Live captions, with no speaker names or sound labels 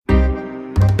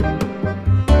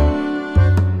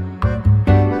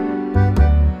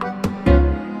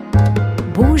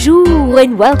Bonjour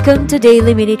and welcome to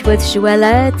Daily Minute with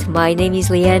Joëlette. My name is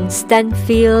Leanne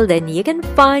Stanfield and you can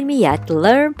find me at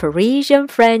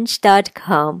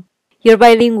learnparisienfrench.com. Your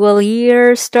bilingual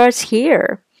year starts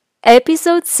here.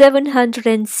 Episode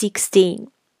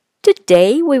 716.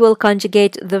 Today we will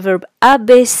conjugate the verb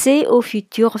abaisser au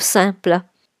futur simple,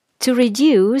 to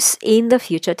reduce in the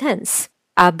future tense.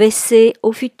 Abaisser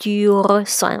au futur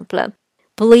simple.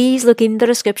 Please look in the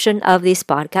description of this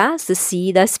podcast to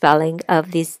see the spelling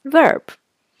of this verb.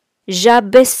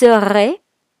 J'abaisserai,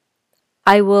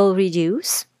 I will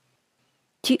reduce.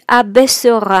 Tu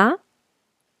abaisseras,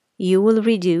 you will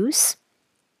reduce.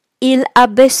 Il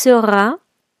abaissera,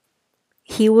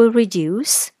 he will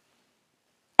reduce.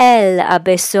 Elle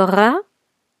abaissera,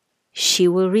 she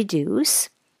will reduce.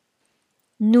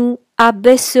 Nous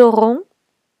abaisserons,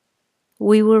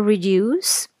 we will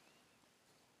reduce.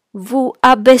 Vous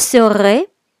abaisserez,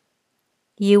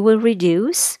 you will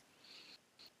reduce.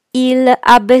 Ils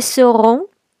abaisseront,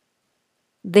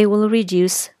 they will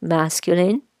reduce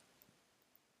masculine.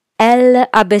 Elles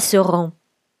abaisseront,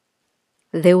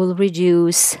 they will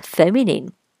reduce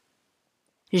feminine.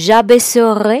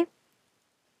 J'abaisserai,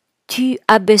 tu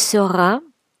abaisseras,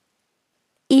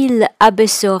 il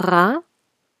abaissera,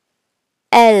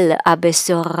 elle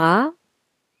abaissera,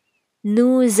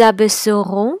 nous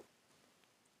abaisserons,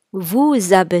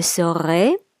 vous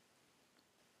abaisserez,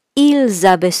 ils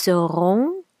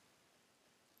abaisseront,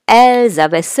 elles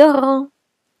abaisseront.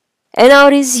 And now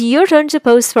it is your turn to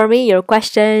post for me your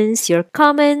questions, your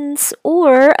comments,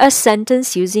 or a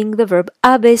sentence using the verb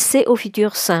abaisser au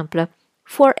futur simple.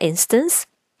 For instance,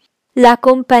 la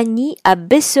compagnie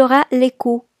abaissera les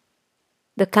coûts.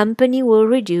 The company will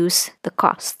reduce the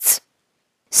costs.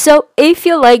 So, if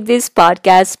you like this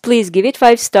podcast, please give it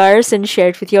 5 stars and share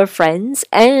it with your friends.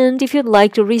 And if you'd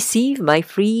like to receive my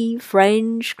free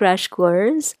French crash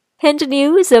course and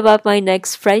news about my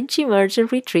next French immersion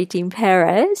retreat in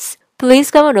Paris, please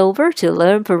come on over to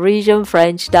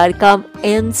learnparisienfrench.com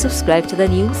and subscribe to the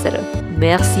newsletter.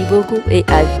 Merci beaucoup et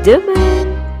à demain!